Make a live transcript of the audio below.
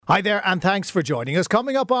Hi there, and thanks for joining us.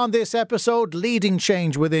 Coming up on this episode, leading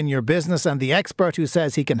change within your business and the expert who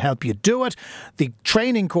says he can help you do it, the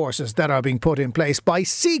training courses that are being put in place by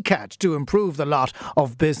SECAD to improve the lot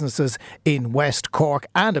of businesses in West Cork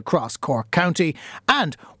and across Cork County,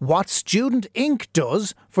 and what Student Inc.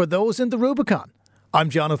 does for those in the Rubicon. I'm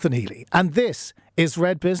Jonathan Healy, and this is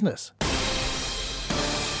Red Business.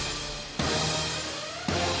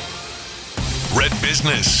 Red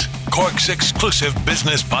Business, Cork's exclusive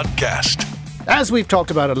business podcast. As we've talked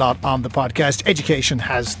about a lot on the podcast, education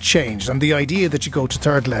has changed, and the idea that you go to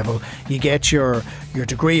third level, you get your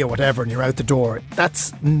degree or whatever and you're out the door,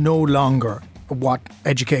 that's no longer what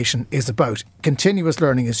education is about. Continuous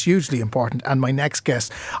learning is hugely important, and my next guests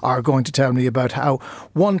are going to tell me about how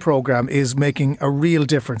one programme is making a real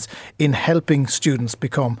difference in helping students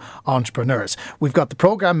become entrepreneurs. We've got the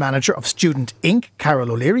programme manager of Student Inc.,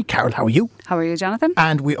 Carol O'Leary. Carol, how are you? How are you, Jonathan?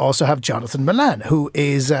 And we also have Jonathan Milan, who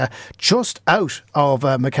is just out of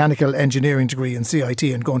a mechanical engineering degree in CIT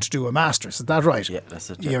and going to do a master's. Is that right? Yeah,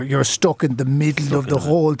 that's it. Yeah. You're stuck in the middle of the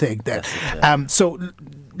whole thing then. So,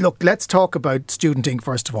 look, let's talk about Student Inc.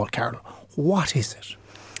 first of all, Carol. What is it?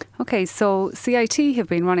 Okay, so CIT have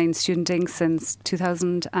been running Student Inc. since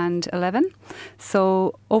 2011.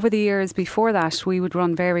 So over the years before that, we would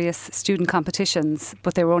run various student competitions,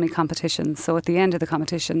 but they were only competitions. So at the end of the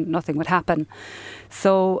competition, nothing would happen.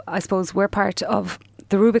 So I suppose we're part of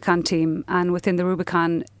the Rubicon team, and within the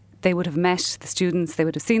Rubicon, they would have met the students, they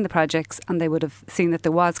would have seen the projects, and they would have seen that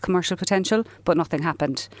there was commercial potential, but nothing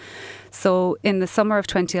happened. So in the summer of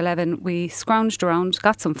 2011, we scrounged around,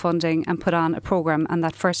 got some funding and put on a programme. And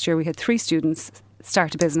that first year we had 3 students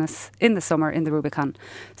start a business in the summer in the Rubicon.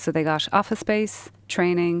 So they got office space,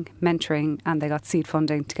 training, mentoring, and they got seed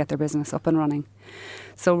funding to get their business up and running.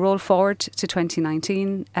 So roll forward to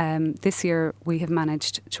 2019. This year we have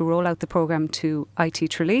managed to roll out the programme to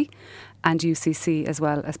IT Tralee and UCC as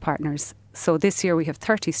well as partners. So this year we have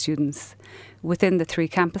 30 students within the 3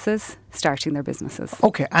 campuses starting their businesses.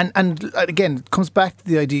 Okay, and again, it comes back to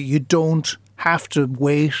the idea you don't have to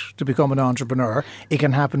wait to become an entrepreneur. It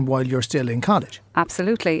can happen while you're still in college.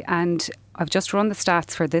 Absolutely, and I've just run the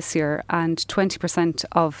stats for this year, and 20%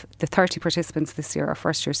 of the 30 participants this year are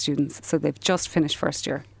first year students, so they've just finished first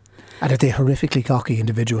year. And are they horrifically cocky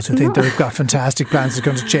individuals who think they've got fantastic plans that are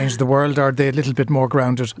going to change the world, or are they a little bit more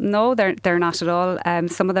grounded? No, they're not at all.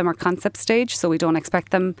 Some of them are concept stage, so we don't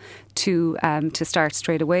expect them to start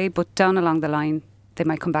straight away. But down along the line, they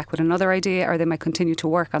might come back with another idea, or they might continue to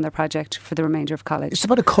work on their project for the remainder of college. It's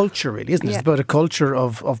about a culture, really, isn't it? Yeah. It's about a culture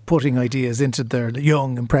of putting ideas into their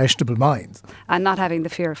young, impressionable minds. And not having the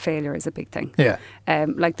fear of failure is a big thing. Yeah.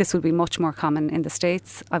 Like this would be much more common in the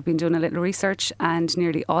States. I've been doing a little research, and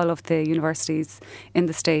nearly all of the universities in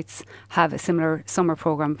the States have a similar summer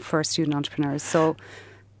programme for student entrepreneurs. So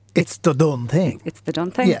it's the done thing. It's the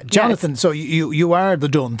done thing. Yeah, Jonathan, so you are the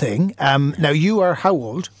done thing. Now, you are how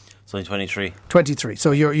old? So I'm 23. 23.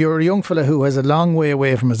 So you're a young fella who has a long way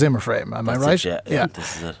away from a Zimmer frame, am I right? Yeah,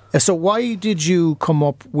 this is it. So why did you come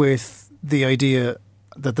up with the idea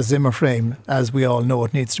that the Zimmer frame, as we all know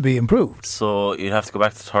it, needs to be improved? So you'd have to go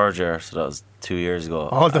back to third year, so that was 2 years ago.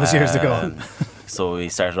 All those years ago. So we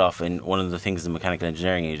started off, in one of the things in mechanical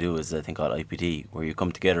engineering you do is a thing called IPT, where you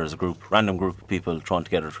come together as a group, random group of people thrown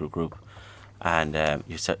together through a group, and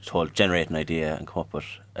you generate an idea and come up with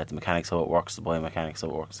the mechanics, how it works, the biomechanics, how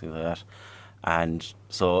it works, things like that. And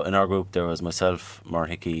so in our group there was myself,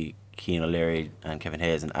 Murray Hickey, Cian O'Leary and Kevin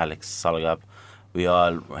Hayes and Alex Sologab. We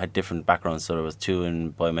all had different backgrounds, so there was 2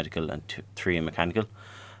 in biomedical and 3 in mechanical.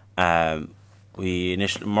 Murray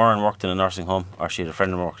worked in a nursing home, or she had a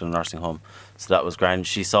friend who worked in a nursing home, so that was grand.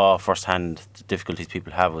 She saw firsthand the difficulties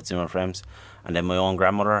people have with Zimmer frames, and then my own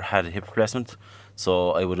grandmother had a hip replacement,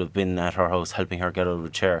 so I would have been at her house helping her get out of a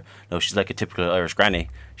chair. Now, she's like a typical Irish granny.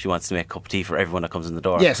 She wants to make a cup of tea for everyone that comes in the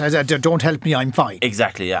door. Yes, don't help me, I'm fine.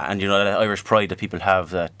 Exactly, yeah. And you know, that Irish pride that people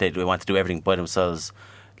have, that they want to do everything by themselves.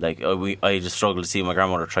 Like, I just struggle to see my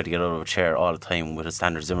grandmother try to get out of a chair all the time with a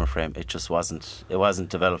standard Zimmer frame. It just wasn't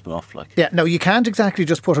developed enough. Like, yeah, no, you can't exactly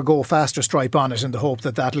just put a go faster stripe on it in the hope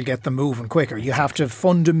that that'll get them moving quicker. You have to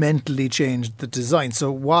fundamentally change the design.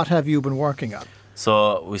 So what have you been working on?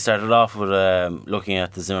 So we started off with looking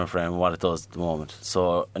at the Zimmer frame and what it does at the moment.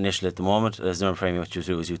 So initially at the moment, a Zimmer frame, what you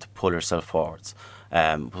do is you have to pull yourself forwards.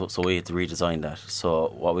 So we had to redesign that.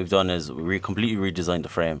 So what we've done is we completely redesigned the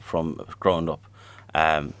frame from ground up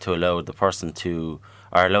to allow the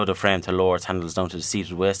frame to lower its handles down to the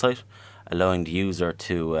seated waist height, allowing the user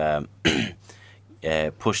to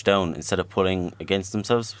push down instead of pulling against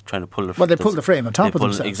themselves, trying to pull the. Well, they pull the frame on top of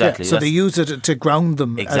themselves. Exactly. Yeah. So they use it to ground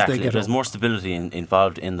them exactly. as they get There's up. more stability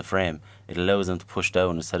involved in the frame. it allows them to push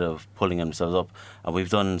down instead of pulling themselves up. And we've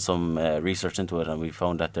done some research into it, and we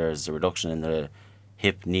found that there's a reduction in the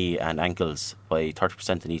hip, knee and ankles by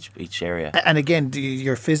 30% in each area. And again,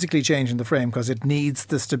 you're physically changing the frame because it needs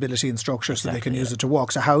the stability and structure so they can use it to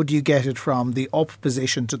walk. So how do you get it from the up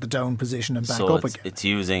position to the down position and back up again? It's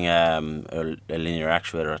using a linear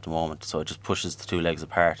actuator at the moment, so it just pushes the two legs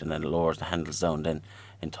apart and then it lowers the handles down. Then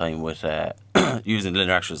in time with using the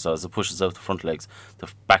linear actuator, so as it pushes out the front legs, the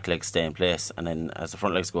back legs stay in place, and then as the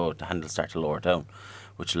front legs go out, the handles start to lower down,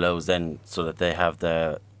 which allows then so that they have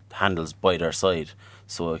the handles by their side,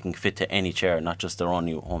 so it can fit to any chair, not just their own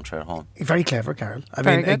new home chair at home. Very clever, Carol. I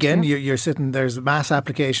Very mean, good, again, yeah. you're sitting, there's mass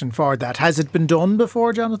application for that. Has it been done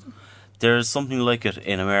before, Jonathan? There's something like it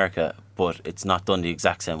in America, but it's not done the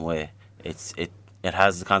exact same way. It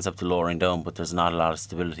has the concept of lowering down, but there's not a lot of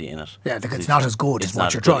stability in it. Yeah, it's not as good as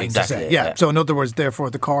what you're trying to say. Yeah. So in other words,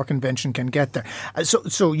 therefore, the core convention can get there.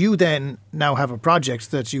 So you then now have a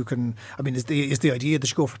project that you can. I mean, is the idea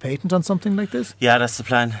that you go for patent on something like this? Yeah, that's the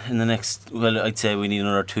plan. In the next, well, I'd say we need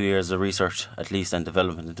another 2 years of research at least and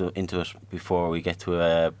development into it before we get to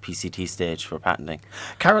a PCT stage for patenting.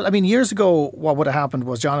 Carol, I mean, years ago, what would have happened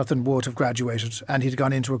was Jonathan would have graduated and he'd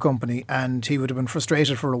gone into a company and he would have been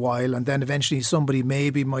frustrated for a while, and then eventually somebody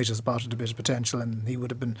maybe might have spotted a bit of potential and he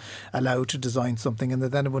would have been allowed to design something, and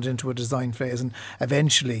then it went into a design phase, and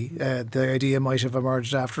eventually the idea might have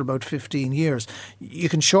emerged after about 15 years. You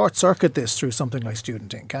can short circuit this through something like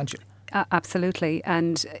Student Inc., can't you? Absolutely.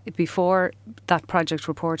 And before that project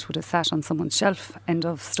report would have sat on someone's shelf, end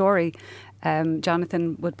of story,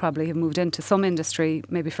 Jonathan would probably have moved into some industry,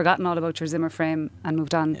 maybe forgotten all about your Zimmer frame and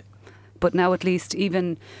moved on. Yeah. But now at least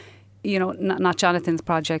even, you know, not Jonathan's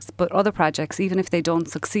projects, but other projects, even if they don't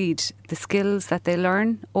succeed, the skills that they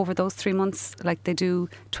learn over those 3 months, like they do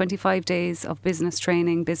 25 days of business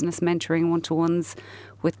training, business mentoring, one-to-ones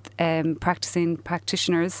with practicing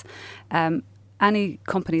practitioners. Any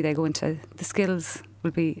company they go into, the skills will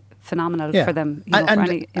be phenomenal for them, for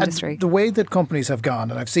any industry. And the way that companies have gone,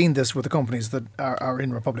 and I've seen this with the companies that are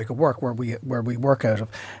in Republic of Work, where we work out of,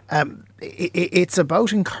 it's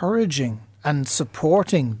about encouraging and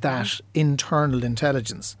supporting that internal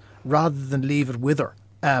intelligence rather than leave it wither.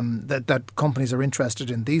 That companies are interested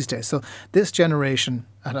in these days. So this generation,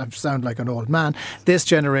 and I sound like an old man, this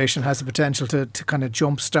generation has the potential to kind of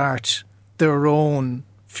jumpstart their own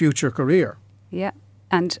future career. Yeah.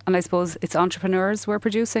 And I suppose it's entrepreneurs we're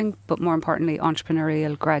producing, but more importantly,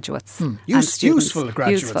 entrepreneurial graduates. Useful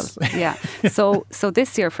graduates. Useful, yeah. So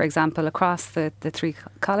this year, for example, across the 3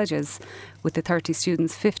 colleges, with the 30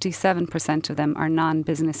 students, 57% of them are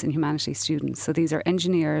non-business and humanities students. So these are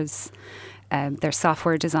engineers, they're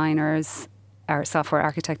software designers, or software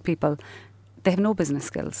architect people. They have no business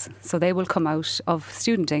skills. So they will come out of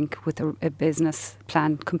Student Inc. with a business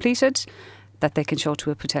plan completed that they can show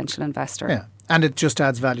to a potential investor. Yeah. And it just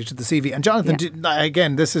adds value to the CV. And Jonathan,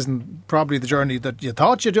 again, this isn't probably the journey that you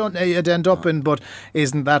thought you'd end up in, but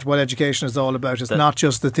isn't that what education is all about? It's not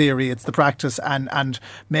just the theory, it's the practice and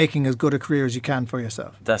making as good a career as you can for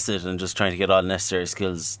yourself. That's it, and just trying to get all the necessary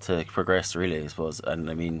skills to progress, really, I suppose. And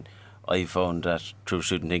I mean, I've found that through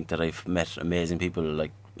Student Inc. that I've met amazing people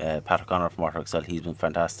like Pat O'Connor from Excel. He's been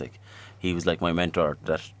fantastic. He was like my mentor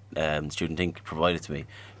that Student Inc. provided to me.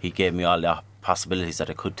 He gave me all the possibilities that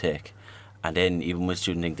I could take. And then even with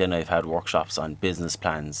Student Inc., then I've had workshops on business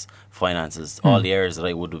plans, finances, all the areas that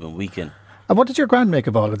I would have been weak in. And what did your grand make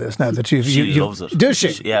of all of this now that you've... She loves it. Does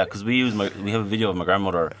she? Yeah, because we have a video of my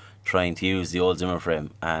grandmother trying to use the old Zimmer frame,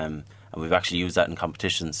 and we've actually used that in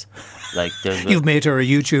competitions. Like, you've made her a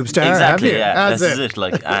YouTube star, exactly, have you? Yeah, this is it.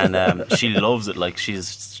 Like, and she loves it. Like,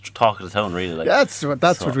 she's talk of the town, really. Like, that's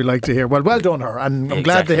what we like to hear. Well done her, and I'm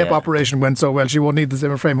glad the hip operation went so well. She won't need the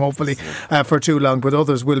Zimmer frame, hopefully, for too long, but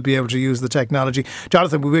others will be able to use the technology.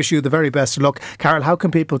 Jonathan, we wish you the very best of luck. Carol, how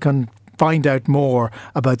can people find out more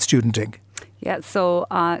about Student Inc.? Yeah, so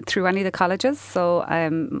through any of the colleges. So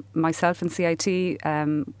myself and CIT, it's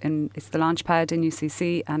the Launchpad in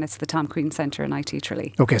UCC, and it's the Tom Crean Centre in IT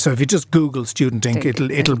Tralee. Okay, so if you just Google Student Inc.,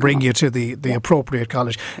 it'll bring you to the appropriate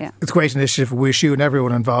college. Yeah. It's a great initiative. We wish you and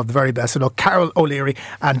everyone involved the very best of luck. Carol O'Leary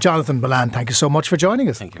and Jonathan Milan, thank you so much for joining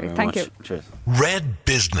us. Thank you very much. Thank you. Cheers. Red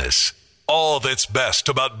Business. All that's best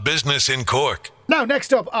about business in Cork. Now,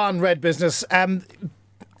 next up on Red Business,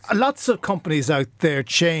 lots of companies out there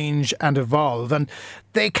change and evolve, and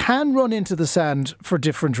they can run into the sand for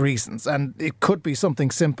different reasons. And it could be something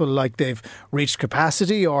simple like they've reached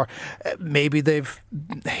capacity, or maybe they've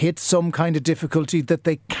hit some kind of difficulty that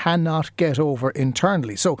they cannot get over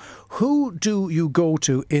internally. So who do you go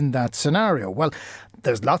to in that scenario? Well,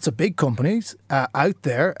 there's lots of big companies out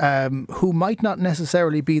there who might not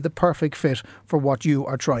necessarily be the perfect fit for what you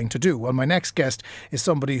are trying to do. Well, my next guest is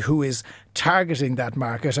somebody who is targeting that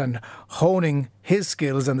market and honing his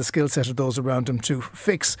skills and the skill set of those around him to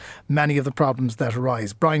fix many of the problems that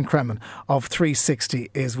arise. Brian Cremin of 3SIXTY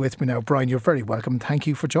is with me now. Brian, you're very welcome. Thank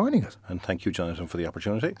you for joining us. And thank you, Jonathan, for the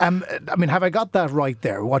opportunity. I mean, have I got that right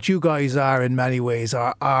there? What you guys are in many ways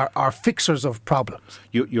are fixers of problems.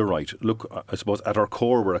 You're right. Look, I suppose at our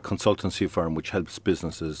core, we're a consultancy firm which helps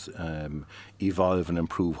businesses evolve and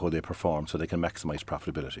improve how they perform so they can maximise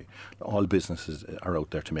profitability. All businesses are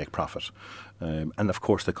out there to make profit. And of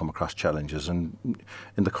course, they come across challenges. And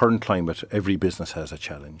in the current climate, every business has a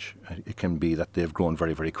challenge. It can be that they've grown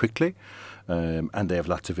very, very quickly and they have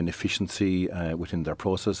lots of inefficiency within their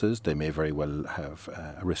processes. They may very well have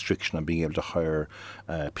a restriction on being able to hire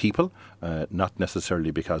people, not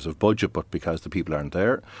necessarily because of budget, but because the people aren't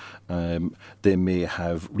there. They may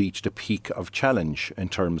have reached a peak of challenge in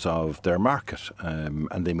terms of their market,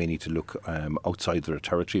 and they may need to look outside their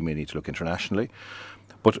territory, may need to look internationally.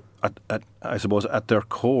 But I suppose at their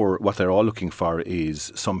core, what they're all looking for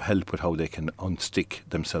is some help with how they can unstick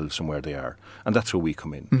themselves from where they are. And that's where we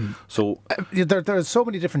come in. So there are so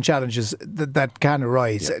many different challenges that can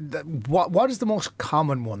arise. Yeah. What is the most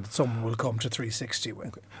common one that someone will come to 3SIXTY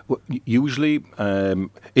with? Well, usually,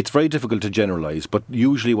 it's very difficult to generalise, but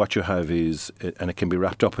usually what you have is, and it can be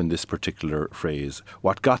wrapped up in this particular phrase,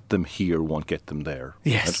 what got them here won't get them there.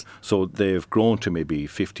 Yes. Right? So they've grown to maybe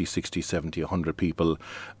 50, 60, 70, 100 people.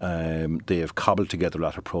 They have cobbled together a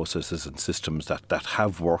lot of processes and systems that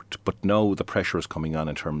have worked, but now the pressure is coming on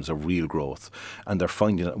in terms of real growth, and they're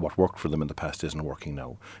finding that what worked for them in the past isn't working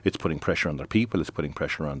now. It's putting pressure on their people, it's putting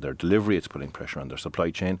pressure on their delivery, it's putting pressure on their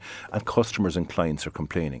supply chain, and customers and clients are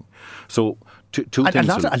complaining. So two things.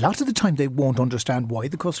 A lot of the time they won't understand why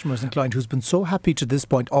the customers and client who's been so happy to this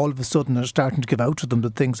point all of a sudden are starting to give out to them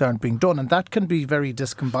that things aren't being done, and that can be very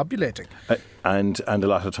discombobulating. And a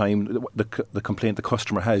lot of time the complaint the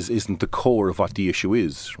customer has isn't the core of what the issue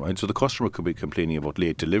is, right? So the customer could be complaining about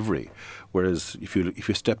late delivery, whereas if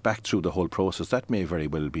you step back through the whole process, that may very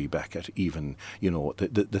well be back at even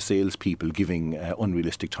the salespeople giving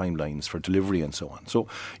unrealistic timelines for delivery and so on. So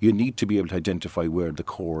you need to be able to identify where the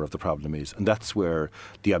core of the problem is, and that's where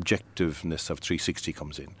the objectiveness of 3SIXTY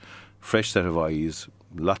comes in. Fresh set of eyes,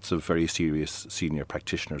 lots of very serious senior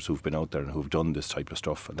practitioners who've been out there and who've done this type of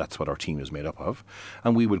stuff, and that's what our team is made up of.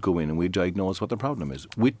 And we will go in and we diagnose what the problem is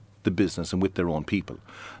with the business and with their own people,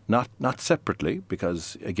 not separately,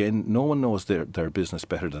 because again, no one knows their business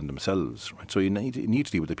better than themselves, right? So you need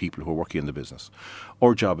to deal with the people who are working in the business.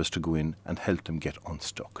 Our job is to go in and help them get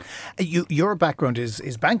unstuck. Your background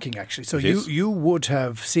is banking, actually, so you would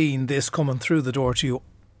have seen this coming through the door to you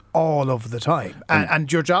all of the time.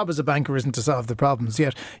 And your job as a banker isn't to solve the problems,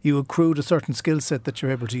 yet you accrued a certain skill set that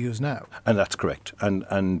you're able to use now. And that's correct.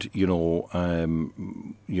 And we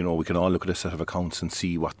can all look at a set of accounts and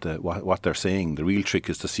see what they're saying. The real trick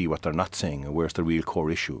is to see what they're not saying and where's the real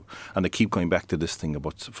core issue. And I keep going back to this thing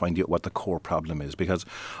about finding out what the core problem is, because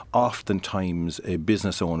oftentimes a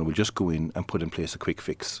business owner will just go in and put in place a quick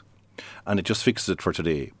fix. And it just fixes it for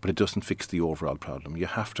today, but it doesn't fix the overall problem. You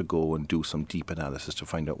have to go and do some deep analysis to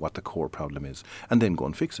find out what the core problem is, and then go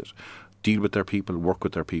and fix it. Deal with their people, work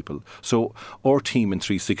with their people. So our team in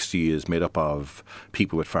 3SIXTY is made up of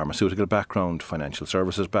people with pharmaceutical background, financial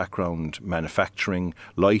services background, manufacturing,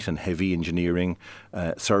 light and heavy engineering,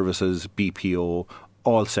 services, BPO,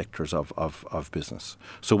 all sectors of business.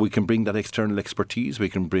 So we can bring that external expertise. We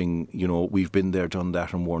can bring, we've been there, done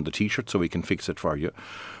that and worn the T-shirt, so we can fix it for you.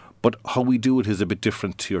 But how we do it is a bit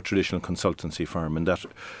different to your traditional consultancy firm, in that,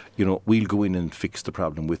 we'll go in and fix the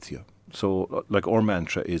problem with you. So, like, our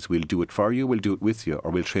mantra is, we'll do it for you, we'll do it with you,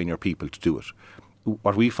 or we'll train your people to do it.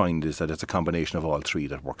 What we find is that it's a combination of all three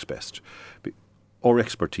that works best. Our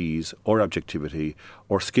expertise, our objectivity,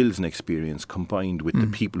 our skills and experience combined with the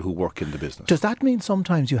people who work in the business. Does that mean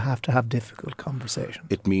sometimes you have to have difficult conversations?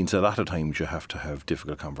 It means a lot of times you have to have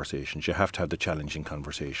difficult conversations. You have to have the challenging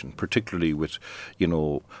conversation, particularly with,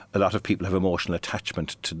 a lot of people have emotional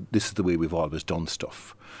attachment to this is the way we've always done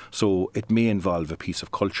stuff. So it may involve a piece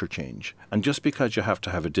of culture change. And just because you have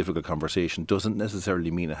to have a difficult conversation doesn't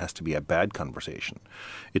necessarily mean it has to be a bad conversation.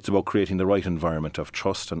 It's about creating the right environment of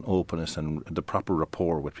trust and openness and the proper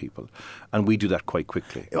rapport with people. And we do that quite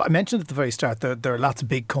quickly. I mentioned at the very start that there are lots of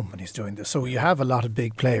big companies doing this. So you have a lot of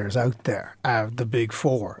big players out there. The big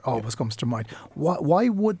four always comes to mind. Why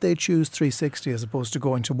would they choose 3SIXTY as opposed to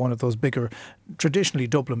going to one of those bigger traditionally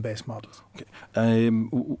Dublin-based models. Okay.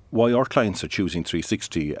 Why our clients are choosing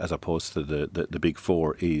 360 as opposed to the big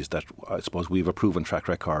four is that I suppose we have a proven track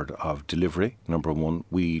record of delivery. Number one,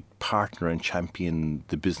 we partner and champion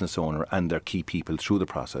the business owner and their key people through the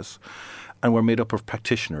process. And we're made up of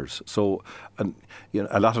practitioners. So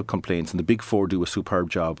a lot of complaints, and the big four do a superb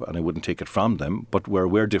job, and I wouldn't take it from them. But where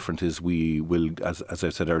we're different is we will, as I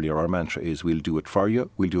said earlier, our mantra is we'll do it for you,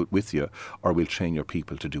 we'll do it with you, or we'll train your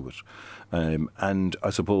people to do it. And I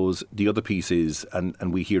suppose the other piece is,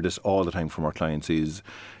 and we hear this all the time from our clients, is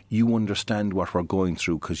you understand what we're going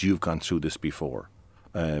through because you've gone through this before.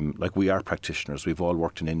 Like we are practitioners, we've all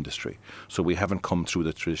worked in industry, so we haven't come through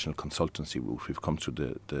the traditional consultancy route. We've come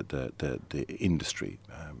through the industry,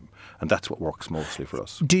 and that's what works mostly for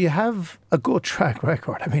us. Do you have a good track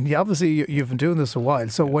record? I mean, you've been doing this a while,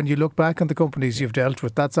 so when you look back on the companies you've dealt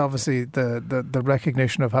with, that's obviously the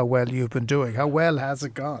recognition of how well you've been doing. How well has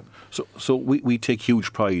it gone? So we take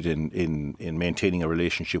huge pride in maintaining a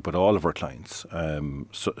relationship with all of our clients,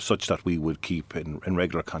 such that we would keep in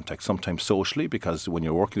regular contact, sometimes socially, because when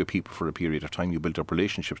you're working with people for a period of time, you build up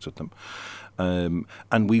relationships with them.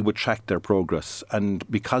 And we would track their progress. And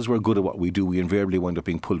because we're good at what we do, we invariably wind up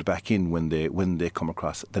being pulled back in when they come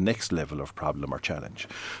across the next level of problem or challenge.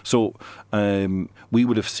 So we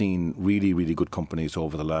would have seen really, really good companies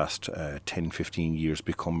over the last 10, 15 years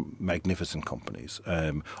become magnificent companies.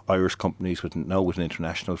 Irish companies with an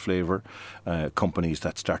international flavour, companies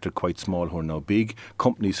that started quite small who are now big,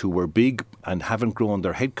 companies who were big and haven't grown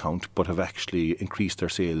their headcount but have actually increased their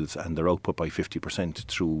sales and their output by 50%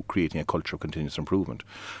 through creating a culture of continuous improvement.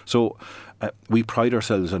 So we pride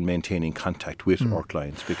ourselves on maintaining contact with our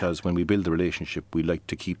clients, because when we build the relationship, we like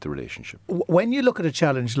to keep the relationship. When you look at a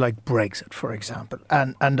challenge like Brexit, for example,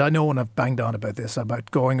 and I know, and I've banged on about this, about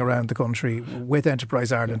going around the country with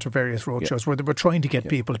Enterprise Ireland to various roadshows where they were trying to get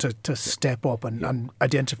people to step up and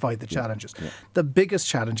identify the challenges. The biggest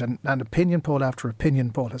challenge, and opinion poll after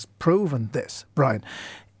opinion poll has proven this, Brian,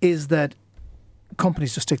 is that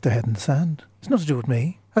companies just stick their head in the sand. It's nothing to do with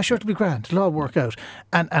me. I'm sure it'll be grand. It'll all work out.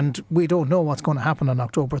 And we don't know what's going to happen on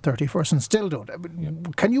October 31st and still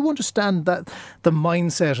don't. Can you understand that the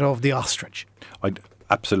mindset of the ostrich?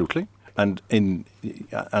 Absolutely. And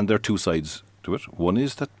there are two sides to it. One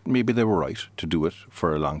is that maybe they were right to do it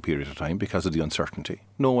for a long period of time because of the uncertainty.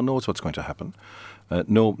 No one knows what's going to happen.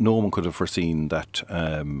 No one could have foreseen that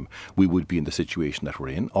we would be in the situation that we're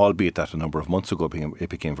in, albeit that a number of months ago it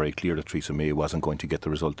became very clear that Theresa May wasn't going to get the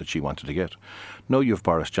result that she wanted to get. Now you have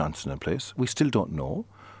Boris Johnson in place. We still don't know.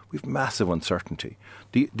 We have massive uncertainty.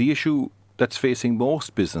 The issue that's facing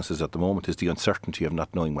most businesses at the moment is the uncertainty of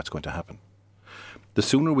not knowing what's going to happen. The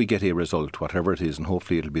sooner we get a result, whatever it is, and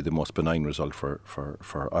hopefully it'll be the most benign result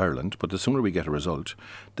for Ireland, but the sooner we get a result,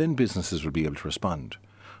 then businesses will be able to respond.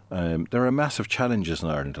 There are massive challenges in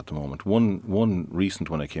Ireland at the moment. One recent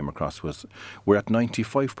one I came across was we're at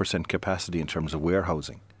 95% capacity in terms of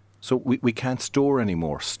warehousing. So we can't store any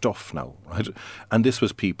more stuff now, right? And this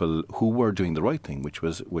was people who were doing the right thing, which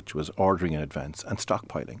was ordering in advance and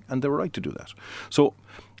stockpiling, and they were right to do that. So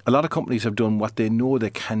a lot of companies have done what they know they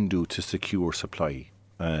can do to secure supply,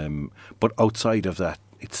 but outside of that,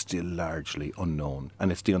 it's still largely unknown,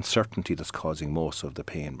 and it's the uncertainty that's causing most of the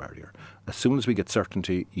pain barrier. As soon as we get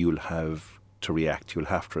certainty, you'll have to react, you'll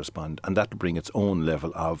have to respond, and that will bring its own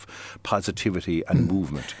level of positivity and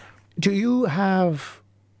movement. Do you have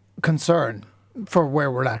concern for where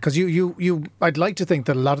we're at? Because I'd like to think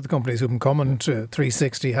that a lot of the companies who've been coming to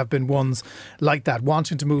 360 have been ones like that,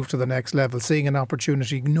 wanting to move to the next level, seeing an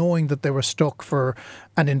opportunity, knowing that they were stuck for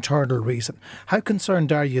an internal reason. How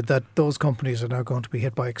concerned are you that those companies are now going to be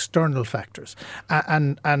hit by external factors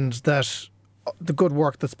and that the good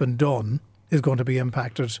work that's been done is going to be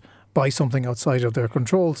impacted by something outside of their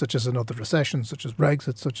control, such as another recession, such as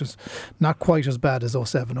Brexit, such as not quite as bad as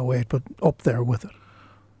 07, 08, but up there with it?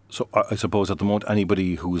 So I suppose at the moment,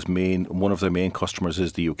 anybody whose one of their main customers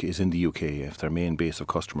is in the UK. If their main base of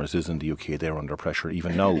customers is in the UK, they're under pressure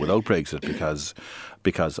even now without Brexit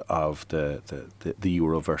because of the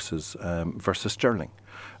euro versus sterling,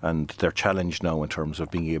 and they're challenged now in terms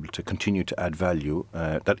of being able to continue to add value.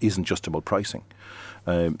 That isn't just about pricing.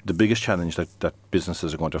 The biggest challenge that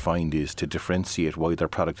businesses are going to find is to differentiate why their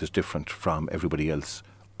product is different from everybody else,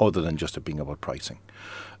 other than just it being about pricing.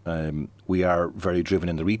 We are very driven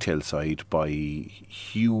in the retail side by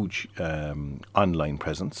huge online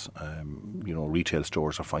presence. Retail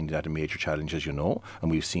stores are finding that a major challenge, as you know, and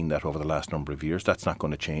we've seen that over the last number of years. That's not going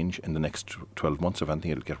to change in the next 12 months. If anything,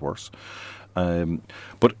 it'll get worse.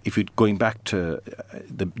 But if you're going back to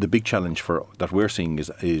the big challenge that we're seeing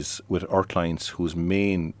is with our clients whose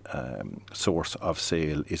main source of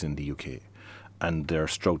sale is in the UK. and they're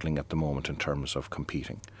struggling at the moment in terms of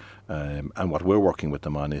competing. And what we're working with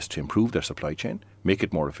them on is to improve their supply chain, make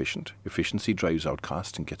it more efficient. Efficiency drives out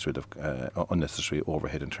cost and gets rid of unnecessary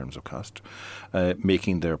overhead in terms of cost,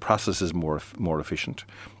 making their processes more efficient,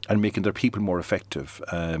 and making their people more effective.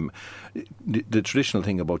 The traditional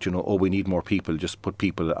thing about, we need more people, just put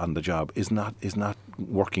people on the job is not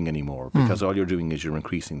working anymore, because all you're doing is you're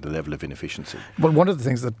increasing the level of inefficiency. Well, one of the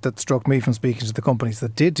things that struck me from speaking to the companies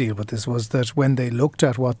that did deal with this was that when they looked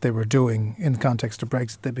at what they were doing in the context of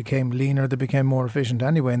Brexit, they became leaner, they became more efficient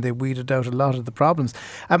anyway, and they weeded out a lot of the problems.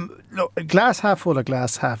 Look, glass half full or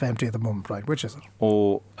glass half empty at the moment, right? Which is it?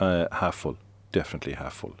 Half full. Definitely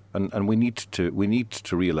half full, and we need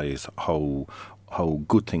to realise how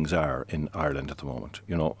good things are in Ireland at the moment.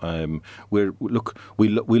 We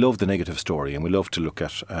love the negative story, and we love to look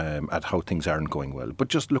at how things aren't going well. But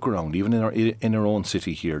just look around, even in our own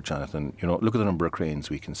city here, Jonathan. Look at the number of cranes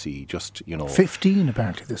we can see. 15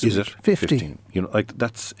 apparently this week. Is it 15?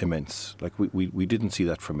 That's immense. We didn't see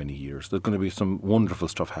that for many years. There's going to be some wonderful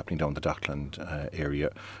stuff happening down the Dockland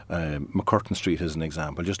area. McCurtain Street is an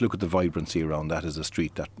example. Just look at the vibrancy around that as a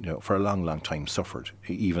street that for a long, long time suffered,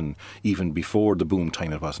 even before the boom time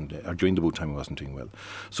during the boom time it wasn't doing well.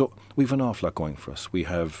 So we've an awful lot going for us. We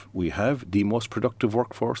have the most productive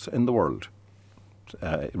workforce in the world.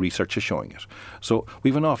 Research is showing it. So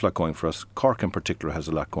we've an awful lot going for us. Cork in particular has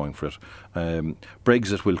a lot going for it.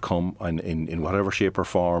 Brexit will come in whatever shape or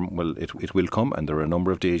form. Well, it will come, and there are a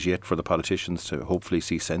number of days yet for the politicians to hopefully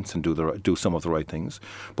see sense and do some of the right things.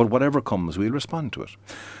 But whatever comes, we'll respond to it.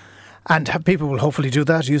 And people will hopefully do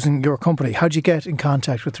that using your company. How do you get in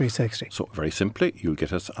contact with 360? So very simply, you'll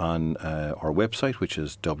get us on our website, which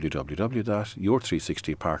is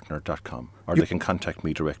www.your360partner.com, or they can contact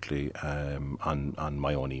me directly on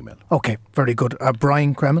my own email. Okay, very good.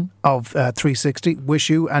 Brian Cremin of 360, wish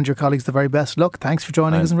you and your colleagues the very best luck. Thanks for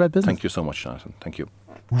joining us in Red Business. Thank you so much, Jonathan. Thank you.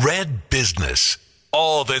 Red Business.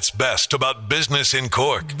 All that's best about business in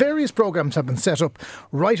Cork. Various programmes have been set up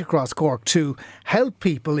right across Cork to help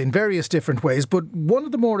people in various different ways, but one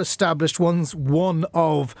of the more established ones, one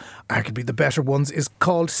of arguably the better ones, is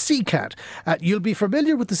called SECAD. You'll be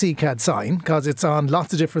familiar with the SECAD sign because it's on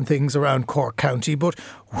lots of different things around Cork County, but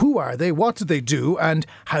who are they, what do they do, and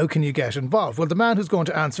how can you get involved? Well, the man who's going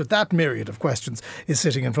to answer that myriad of questions is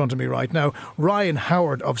sitting in front of me right now. Ryan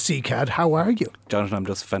Howard of SECAD, how are you? Jonathan, I'm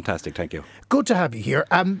just fantastic, thank you. Good to have you here.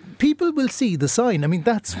 People will see the sign. I mean,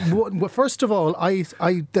 that's well, first of all, I've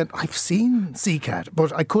seen SECAD,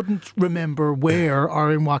 but I couldn't remember where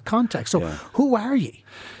or in what context. So, who are ye?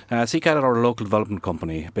 SECAD are a local development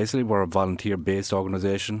company. Basically, we're a volunteer-based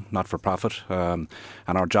organisation, not for profit. And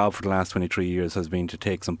our job for the last 23 years has been to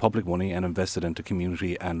take some public money and invest it into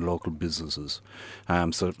community and local businesses.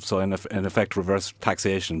 So in effect, reverse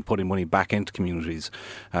taxation, putting money back into communities,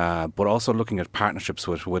 but also looking at partnerships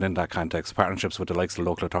within that context, partnerships with the likes of the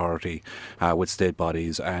local authority, with state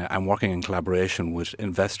bodies, and working in collaboration with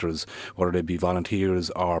investors, whether they be volunteers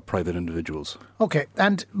or private individuals. Okay,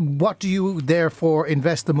 and what do you therefore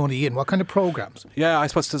invest the money in? What kind of programmes? Yeah, I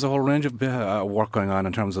suppose there's a whole range of work going on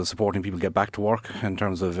in terms of supporting people get back to work, in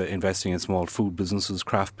terms of investing in small food businesses,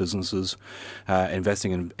 craft businesses,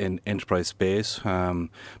 investing in enterprise space,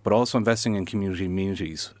 but also investing in community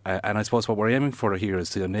amenities. And I suppose what we're aiming for here is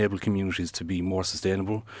to enable communities to be more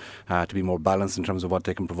sustainable, to be more balanced in terms of what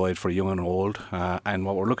they can provide for young and old. And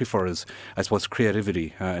what we're looking for is, I suppose,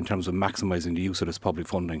 creativity in terms of maximising the use of this public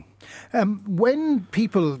funding. When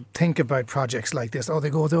people think about projects like this, they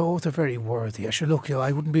go, they're very worthy. I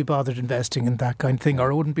wouldn't be bothered investing in that kind of thing,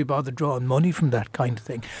 or I wouldn't be bothered drawing money from that kind of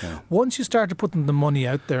thing. Yeah. Once you started putting the money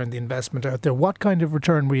out there and the investment out there, what kind of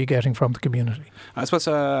return were you getting from the community? I suppose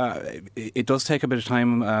it does take a bit of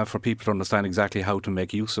time for people to understand exactly how to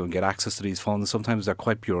make use of and get access to these funds. Sometimes they're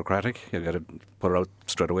quite bureaucratic. You've got to put it out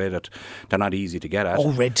straight away that they're not easy to get at.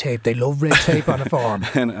 Oh, red tape. They love red tape on a form.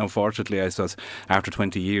 And unfortunately, I suppose, after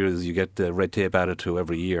 20 years, you get the red tape added to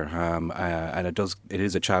every year. And it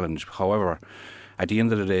is a challenge. However, at the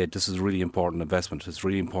end of the day, this is really important investment. It's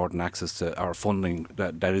really important access to our funding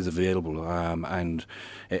that is available. And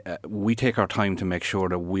we take our time to make sure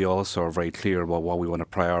that we also are very clear about what we want to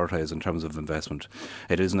prioritise in terms of investment.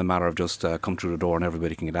 It isn't a matter of just come through the door and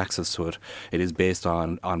everybody can get access to it. It is based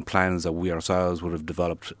on plans that we ourselves would have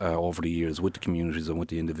developed over the years with the communities and with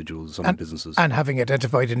the individuals and the businesses. And having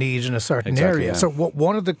identified a need in a certain area. Yeah. So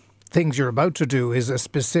one of the things you're about to do is a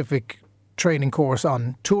specific training course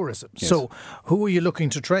on tourism. Yes. So who are you looking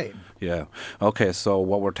to train? Yeah. Okay. So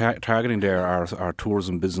what we're targeting there are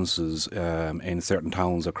tourism businesses in certain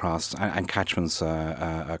towns across and catchments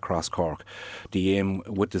across Cork. The aim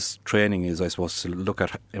with this training is, I suppose, to look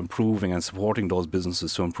at improving and supporting those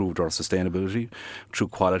businesses to improve their sustainability through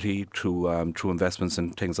quality, through investments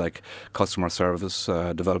in things like customer service,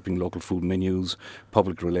 developing local food menus,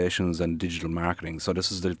 public relations, and digital marketing. So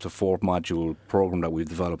this is the 4-module program that we've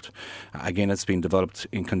developed. Again, it's been developed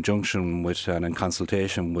in conjunction with and in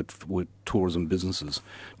consultation with tourism businesses.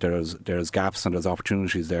 There's gaps and there's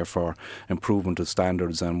opportunities there for improvement of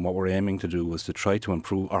standards, and what we're aiming to do is to try to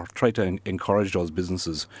improve or try to encourage those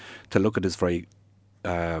businesses to look at this very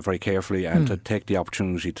carefully and to take the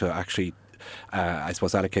opportunity to actually I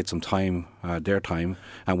suppose allocate some time, their time,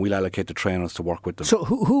 and we'll allocate the trainers to work with them. So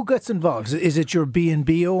who gets involved? Is it your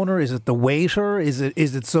B&B owner? Is it the waiter? Is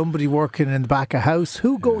it somebody working in the back of house?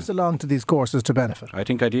 Who goes along to these courses to benefit? I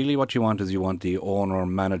think ideally what you want is you want the owner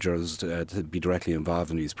managers to be directly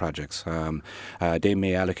involved in these projects. They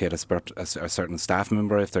may allocate a certain staff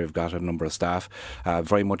member if they've got a number of staff.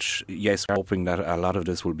 Very much, yes, we're hoping that a lot of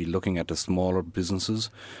this will be looking at the smaller businesses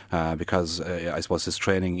because I suppose this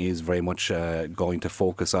training is very much going to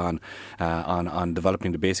focus on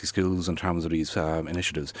developing the basic skills in terms of these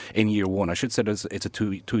initiatives. In year one, I should say it's a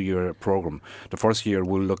two-year program. The first year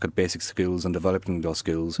we'll look at basic skills and developing those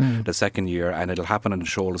skills. The second year, and it'll happen in the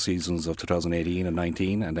shoulder seasons of 2018 and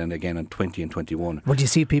 19, and then again in 20 and 21. Well, do you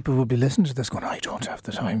see people will be listening to this going, I don't have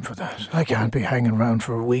the time for that. I can't be hanging around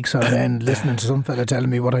for weeks on end listening to some fella telling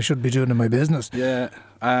me what I should be doing in my business. Yeah.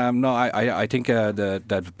 No, I think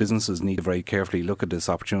that businesses need to very carefully look at this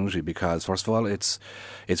opportunity because, first of all, it's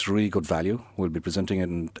really good value. We'll be presenting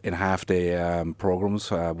it in half-day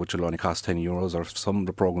programs, which will only cost €10, or some of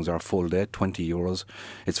the programs are full day, €20.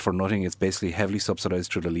 It's for nothing. It's basically heavily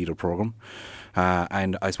subsidised through the Leader program.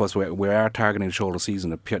 And I suppose we are targeting the shoulder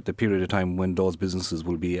season, the period of time when those businesses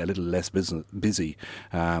will be a little less busy,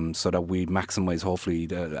 so that we maximise, hopefully,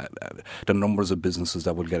 the numbers of businesses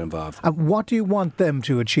that will get involved. And what do you want them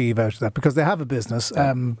to achieve out of that? Because they have a business,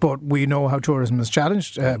 but we know how tourism is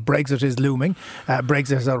challenged. Brexit is looming.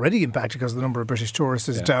 Brexit has already impacted because the number of British tourists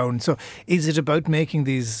is down. So is it about making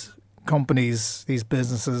these companies, these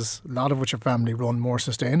businesses, a lot of which are family run, more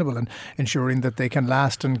sustainable and ensuring that they can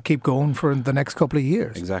last and keep going for the next couple of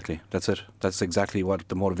years? Exactly. That's it. That's exactly what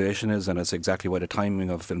the motivation is, and it's exactly why the timing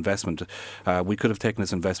of investment. We could have taken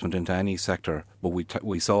this investment into any sector, but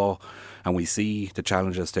we saw and we see the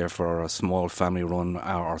challenges there for a small family run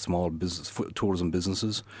or small business, tourism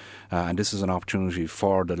businesses, and this is an opportunity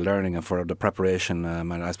for the learning and for the preparation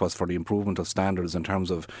and I suppose for the improvement of standards in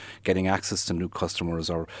terms of getting access to new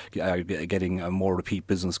customers or getting a more repeat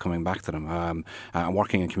business coming back to them, and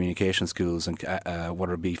working in communication skills, and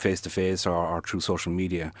whether it be face-to-face or through social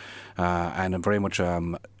media, and very much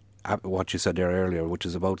what you said there earlier, which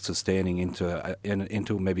is about sustaining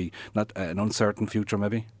into maybe not an uncertain future,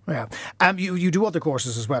 maybe. Yeah, you do other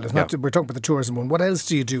courses as well. It's not. We're talking about the tourism one. What else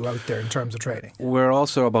do you do out there in terms of training? We're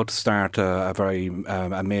also about to start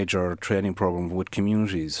a major training program with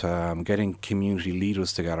communities, getting community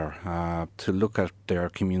leaders together to look at their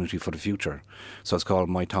community for the future. So it's called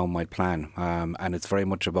My Town, My Plan, and it's very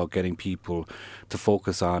much about getting people to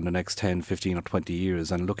focus on the next 10, 15 or 20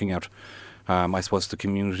 years and looking at I suppose the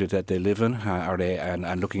community that they live in,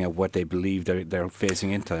 and looking at what they believe they're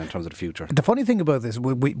facing into in terms of the future. The funny thing about this,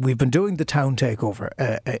 we've been doing the town takeover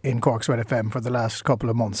in Cork's Red FM for the last couple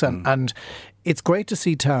of months, and it's great to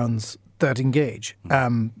see towns that engage,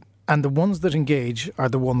 and the ones that engage are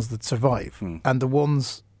the ones that survive, and the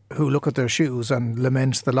ones who look at their shoes and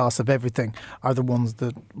lament the loss of everything are the ones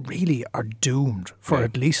that really are doomed for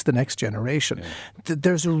at least the next generation.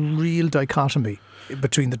 There's a real dichotomy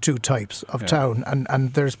between the two types of town,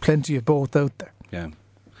 and there's plenty of both out there. Yeah,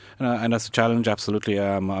 and that's a challenge, absolutely.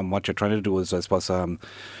 And what you're trying to do is, I suppose,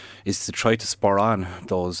 is to try to spur on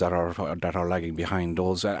those that are lagging behind,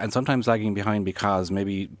 those and sometimes lagging behind because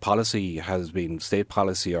maybe policy has been, state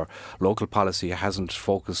policy or local policy hasn't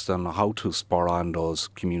focused on how to spur on those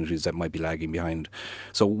communities that might be lagging behind.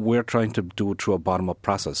 So we're trying to do it through a bottom-up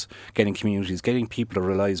process, getting communities, getting people to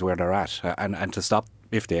realise where they're at and to stop,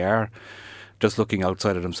 if they are just looking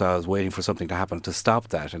outside of themselves, waiting for something to happen to stop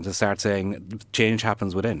that and to start saying change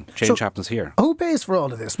happens within, change happens here. Who pays for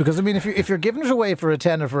all of this? Because, I mean, if you're giving it away for a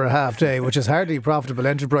tenner for a half day, which is hardly a profitable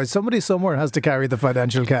enterprise, somebody somewhere has to carry the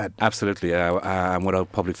financial can. Absolutely. And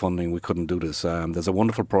without public funding, we couldn't do this. There's a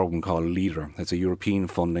wonderful programme called LEADER. It's a European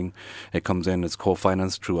funding. It comes in, it's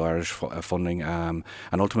co-financed through Irish funding. And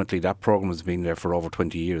ultimately, that programme has been there for over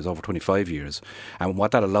 20 years, over 25 years. And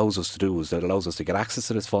what that allows us to do is that allows us to get access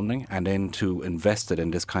to this funding and then to invest it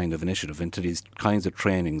in this kind of initiative, into these kinds of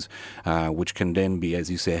trainings, which can then be,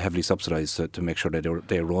 as you say, heavily subsidised to make sure that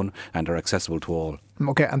they run and are accessible to all.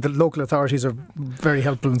 Okay, and the local authorities are very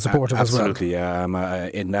helpful and supportive as well. Absolutely.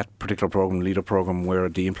 In that particular programme, LEADER programme, we're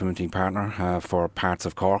the implementing partner for parts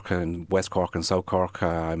of Cork, and West Cork and South Cork.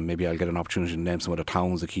 Maybe I'll get an opportunity to name some of the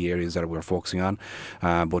towns, the key areas that we're focusing on.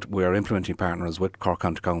 But we're implementing partners with Cork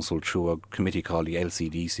County Council through a committee called the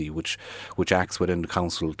LCDC, which acts within the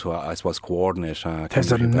council to, I suppose, coordinate.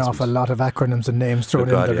 There's an awful lot of acronyms and names thrown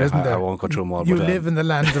in there, isn't there? I won't go through them all. You live in the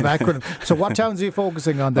land of acronyms. So what towns are you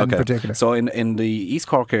focusing on then in particular? So in the East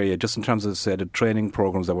Cork area, just in terms of the training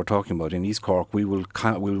programmes that we're talking about, in East Cork, we will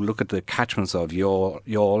look at the catchments of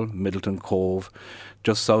Youghal, Middleton, Cove,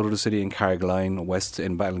 just south of the city in Carrigaline, west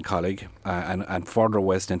in Ballincollig, and further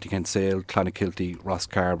west into Kinsale, Clonakilty,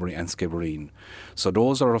 Rosscarbery and Skibbereen. So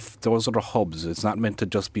those are the hubs. It's not meant to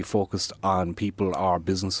just be focused on people or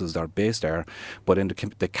businesses that are based there, but in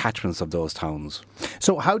the catchments of those towns.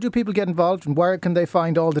 So how do people get involved, and where can they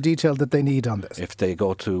find all the detail that they need on this? If they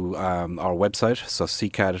go to our website, so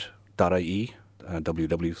SECAD.ie,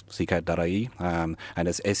 www.secad.ie, and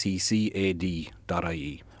it's SECAD.ie.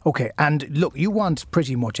 Okay, and look, you want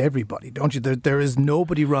pretty much everybody, don't you? There is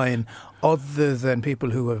nobody, Ryan, other than people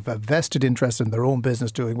who have a vested interest in their own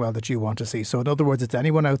business doing well that you want to see. So in other words, it's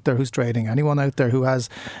anyone out there who's trading, anyone out there who has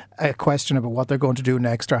a question about what they're going to do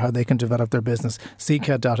next or how they can develop their business.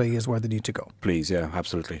 SECAD.ie is where they need to go. Please, yeah,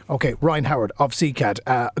 absolutely. Okay, Ryan Howard of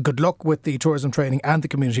SECAD. Good luck with the tourism training and the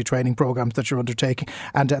community training programmes that you're undertaking.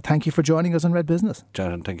 And thank you for joining us on Red Business.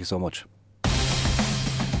 Jonathan, thank you so much.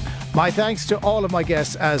 My thanks to all of my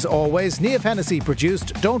guests as always. Niamh Hennessy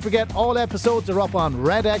produced. Don't forget, all episodes are up on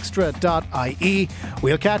redextra.ie.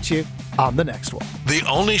 We'll catch you on the next one. The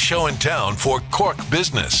only show in town for Cork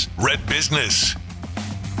business. Red Business.